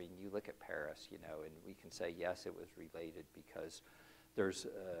society. I mean, you look at Paris, you know, and we can say, yes, it was related because there's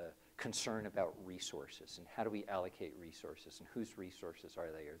concern about resources and how do we allocate resources and whose resources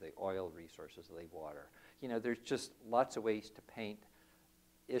are they? Are they oil resources? Are they water? You know, there's just lots of ways to paint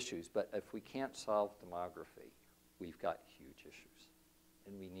issues, but if we can't solve demography, we've got huge issues.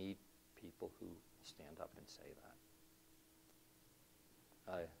 And we need people who stand up and say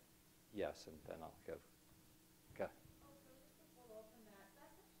that. Yes, and then I'll go. Go. Also, just to follow up on that,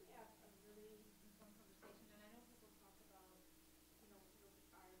 that's actually a really important conversation, and I know people talk about, you know, sort of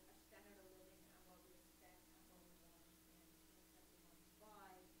our standard of living and what we expect and what we want and what we want to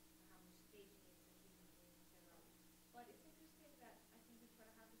buy and how much space we need as a human being, etc. But it's interesting that I think we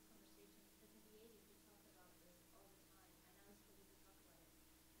try to have this conversation because in the 80s we talked about this all the time, and now it's really to talk about it.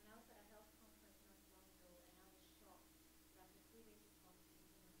 And I was at a health conference not too long ago, and I was shocked that after 3 days of talking to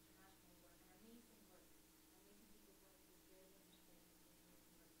people in international work and amazing work, amazing people working with very interesting and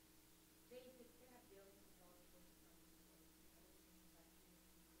amazing work, they have billions of dollars worth of money in space. You know, they were thinking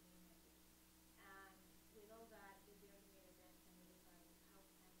about green energy. And with all that, they barely made a dent, and they decided, how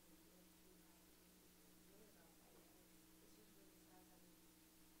can we if we have to do something really about that? And it's just really sad that we can't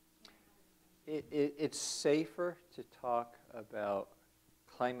have a discussion. It's safer to talk about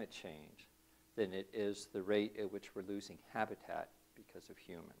climate change than it is the rate at which we're losing habitat because of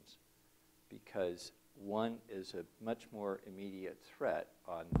humans. Because one is a much more immediate threat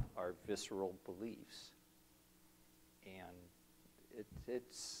on our visceral beliefs And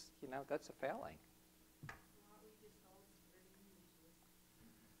it's, you know, that's a failing.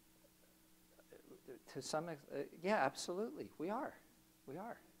 To some extent, yeah, absolutely, we are. We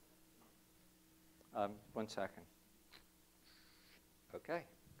are. 1 second. Okay.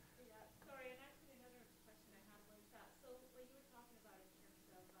 Yeah, sorry, and actually another question I had was that, so what you were talking about in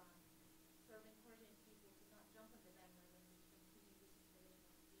terms of sort of encouraging people to not jump on the bandwagon with continued use of traditional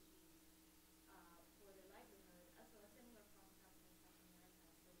species for their livelihood. So a similar problem happened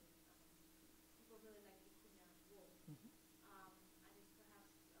in South America. So people really like vicuña wool, and it's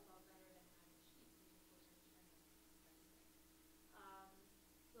perhaps a lot better than having sheep, which of course are extremely expensive.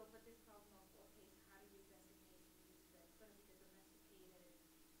 So, but this problem of, okay, so how do you designate who's going to be the domesticated, you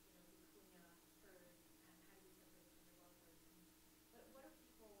know, vicuña herd, and how do you separate from the raw herd? What are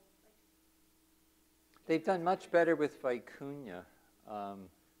people, like... They've done much better with vicuña,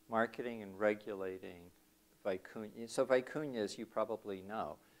 marketing and regulating vicuña. So vicuña, as you probably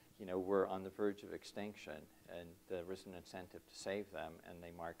know, were on the verge of extinction, and there was an incentive to save them, and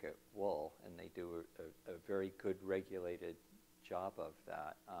they market wool, and they do a very good regulated job of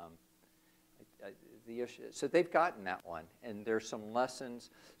that. The issue, so they've gotten that one, and there's some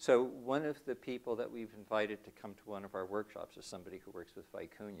lessons. So one of the people that we've invited to come to one of our workshops is somebody who works with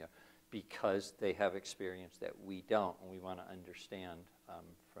vicuña, because they have experience that we don't, and we want to understand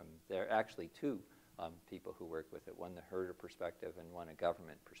from there. Actually, two people who work with it, one the herder perspective and one a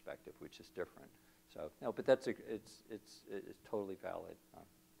government perspective, which is different. So no, but that's it's totally valid.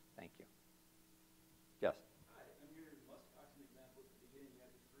 Thank you. Yes. Hi, on your muskoxen example at the beginning, you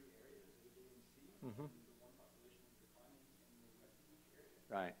had the three areas, A, B, and C, Mm-hmm. and the one population was declining in the rest of each area.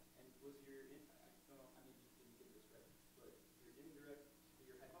 Right. And was your, I don't know, I mean, you didn't get this right, but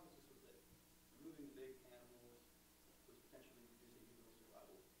your hypothesis was that removing the big animals was potentially reducing juvenile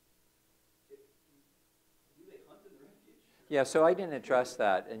survival. Do they hunt in the refuge? Yeah, so I didn't address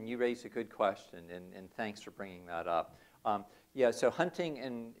that, and you raised a good question, and thanks for bringing that up. Yeah, so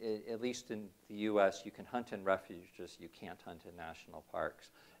hunting, at least in the U.S., you can hunt in refuges, you can't hunt in national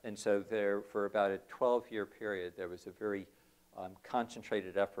parks. And so there, for about a 12-year period, there was a very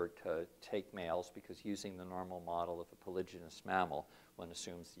concentrated effort to take males, because using the normal model of a polygynous mammal, one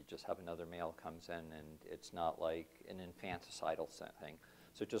assumes you just have another male comes in, and it's not like an infanticidal thing.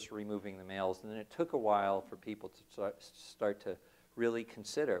 So just removing the males. And then it took a while for people to start to really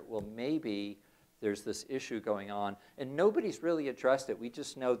consider, well, maybe there's this issue going on, and nobody's really addressed it. We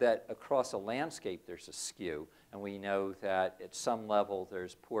just know that across a landscape there's a skew, and we know that at some level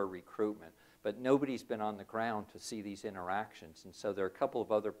there's poor recruitment. But nobody's been on the ground to see these interactions. And so there are a couple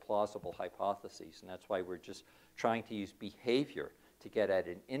of other plausible hypotheses, and that's why we're just trying to use behavior to get at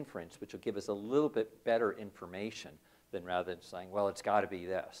an inference, which will give us a little bit better information than rather than saying, well, it's got to be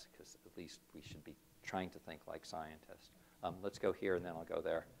this, because at least we should be trying to think like scientists. Let's go here, and then I'll go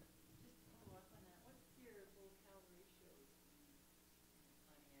there. Just to follow up on that, what's your bull-cow ratio in the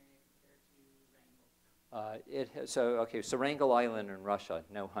planning area compared to Wrangell? So Wrangell Island in Russia,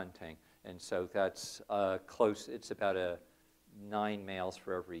 no hunting. And so that's close. It's about 9 males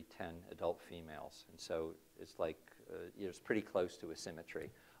for every 10 adult females. And so it's like, it's pretty close to a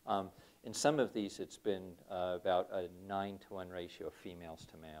symmetry. In some of these, it's been about a 9-to-1 ratio of females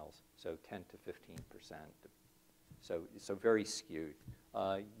to males, so 10 to 15%. So very skewed.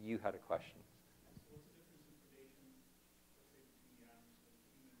 You had a question. So what's the difference in predation, let's say, between the animals, like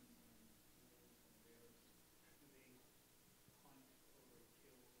humans and wolves and bears? Do they hunt or kill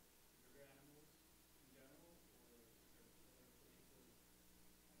bigger animals in general, or is there a particular kind of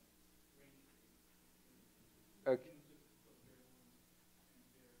range they Okay.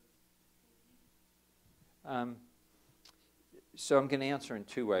 So I'm going to answer in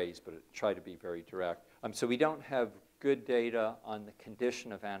 2 ways, but try to be very direct. So we don't have good data on the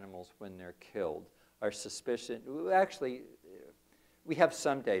condition of animals when they're killed. Our suspicion, actually, we have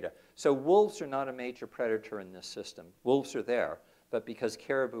some data. So wolves are not a major predator in this system. Wolves are there, but because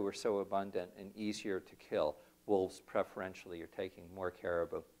caribou are so abundant and easier to kill, wolves preferentially are taking more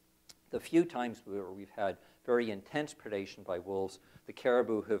caribou. The few times where we've had very intense predation by wolves, the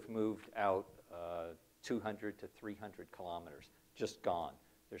caribou have moved out 200 to 300 kilometers, just gone.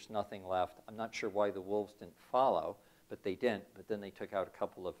 There's nothing left. I'm not sure why the wolves didn't follow, but they didn't. But then they took out a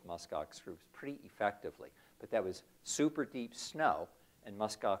couple of muskox groups pretty effectively. But that was super deep snow, and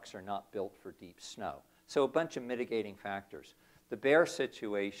muskox are not built for deep snow. So a bunch of mitigating factors. The bear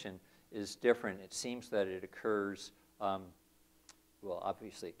situation is different. It seems that it occurs, well,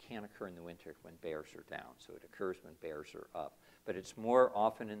 obviously it can't occur in the winter when bears are down, so it occurs when bears are up. But it's more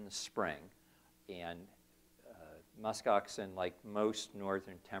often in the spring, and muskoxen, like most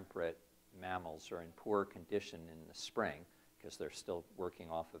northern temperate mammals are in poor condition in the spring because they're still working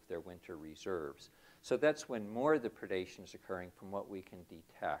off of their winter reserves. So that's when more of the predation is occurring from what we can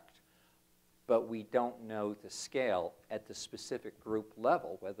detect. But we don't know the scale at the specific group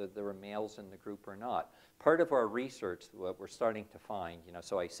level, whether there are males in the group or not. Part of our research, what we're starting to find,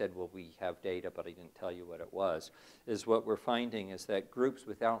 so I said, well, we have data, but I didn't tell you what it was, is what we're finding is that groups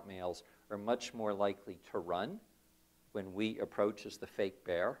without males are much more likely to run when we approach as the fake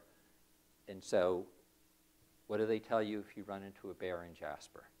bear. And so what do they tell you if you run into a bear in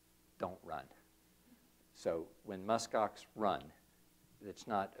Jasper? Don't run. So when muskox run, it's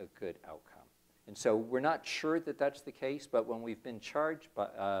not a good outcome. And so we're not sure that that's the case, but when we've been charged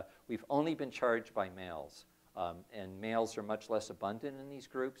by, we've only been charged by males. And males are much less abundant in these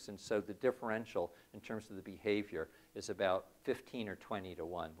groups, and so the differential in terms of the behavior is about 15 or 20 to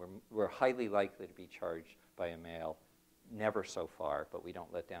 1. We're highly likely to be charged by a male, never so far, but we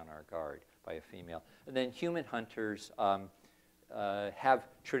don't let down our guard, by a female. And then human hunters have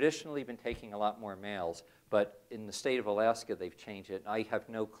traditionally been taking a lot more males, but in the state of Alaska, they've changed it. I have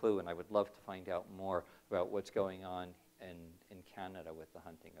no clue, and I would love to find out more about what's going on in Canada with the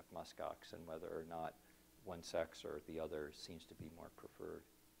hunting of muskox and whether or not one sex or the other seems to be more preferred.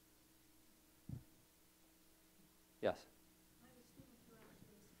 Yes? I have a student who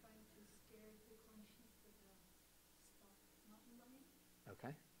actually is trying to scare bighorn sheep with a stock mountain lion.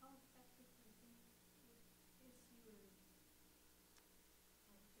 Okay. How effective do you think is your artificial figure?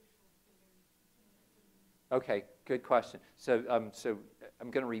 Okay, good question. So, so I'm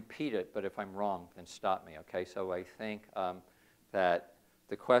going to repeat it, but if I'm wrong, then stop me, okay? So I think that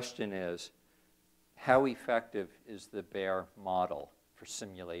the question is, how effective is the bear model for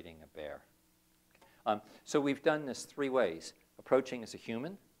simulating a bear? So we've done this 3 ways: approaching as a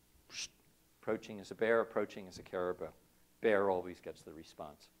human, approaching as a bear, approaching as a caribou. Bear always gets the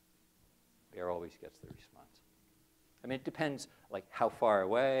response. Bear always gets the response. I mean, it depends, like, how far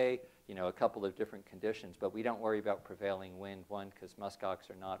away, a couple of different conditions, but we don't worry about prevailing wind, 1, because muskox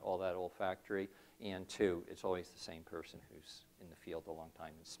are not all that olfactory, and 2, it's always the same person who's in the field a long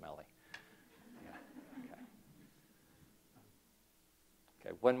time and smelly. Yeah. Okay.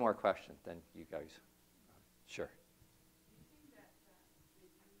 Okay, one more question, then you guys. Sure.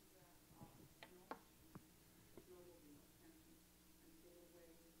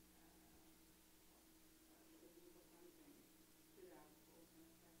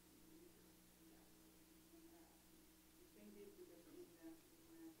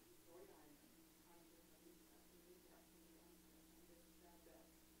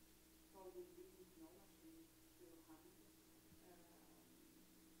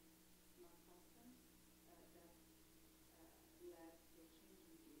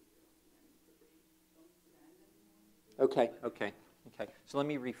 Okay, okay, okay. So let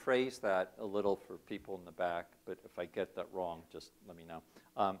me rephrase that a little for people in the back, but if I get that wrong, just let me know.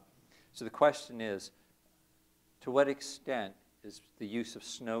 So the question is, to what extent is the use of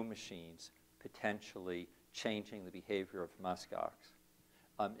snow machines potentially changing the behavior of muskox?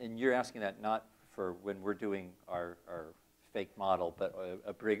 And you're asking that not for when we're doing our fake model, but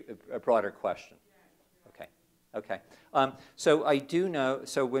a broader question. Okay, okay. So I do know,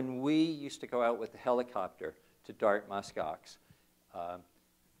 so when we used to go out with the helicopter to dart muskox,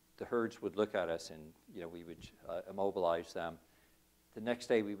 the herds would look at us and we would immobilize them. The next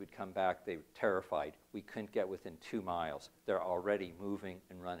day we would come back, they were terrified. We couldn't get within 2 miles. They're already moving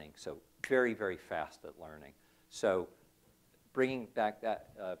and running, so very, very fast at learning. So bringing back that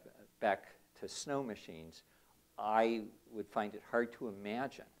back to snow machines, I would find it hard to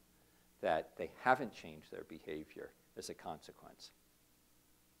imagine that they haven't changed their behavior as a consequence.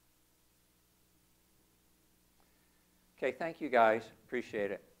 Okay, thank you guys.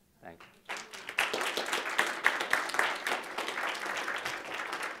 Appreciate it. Thanks.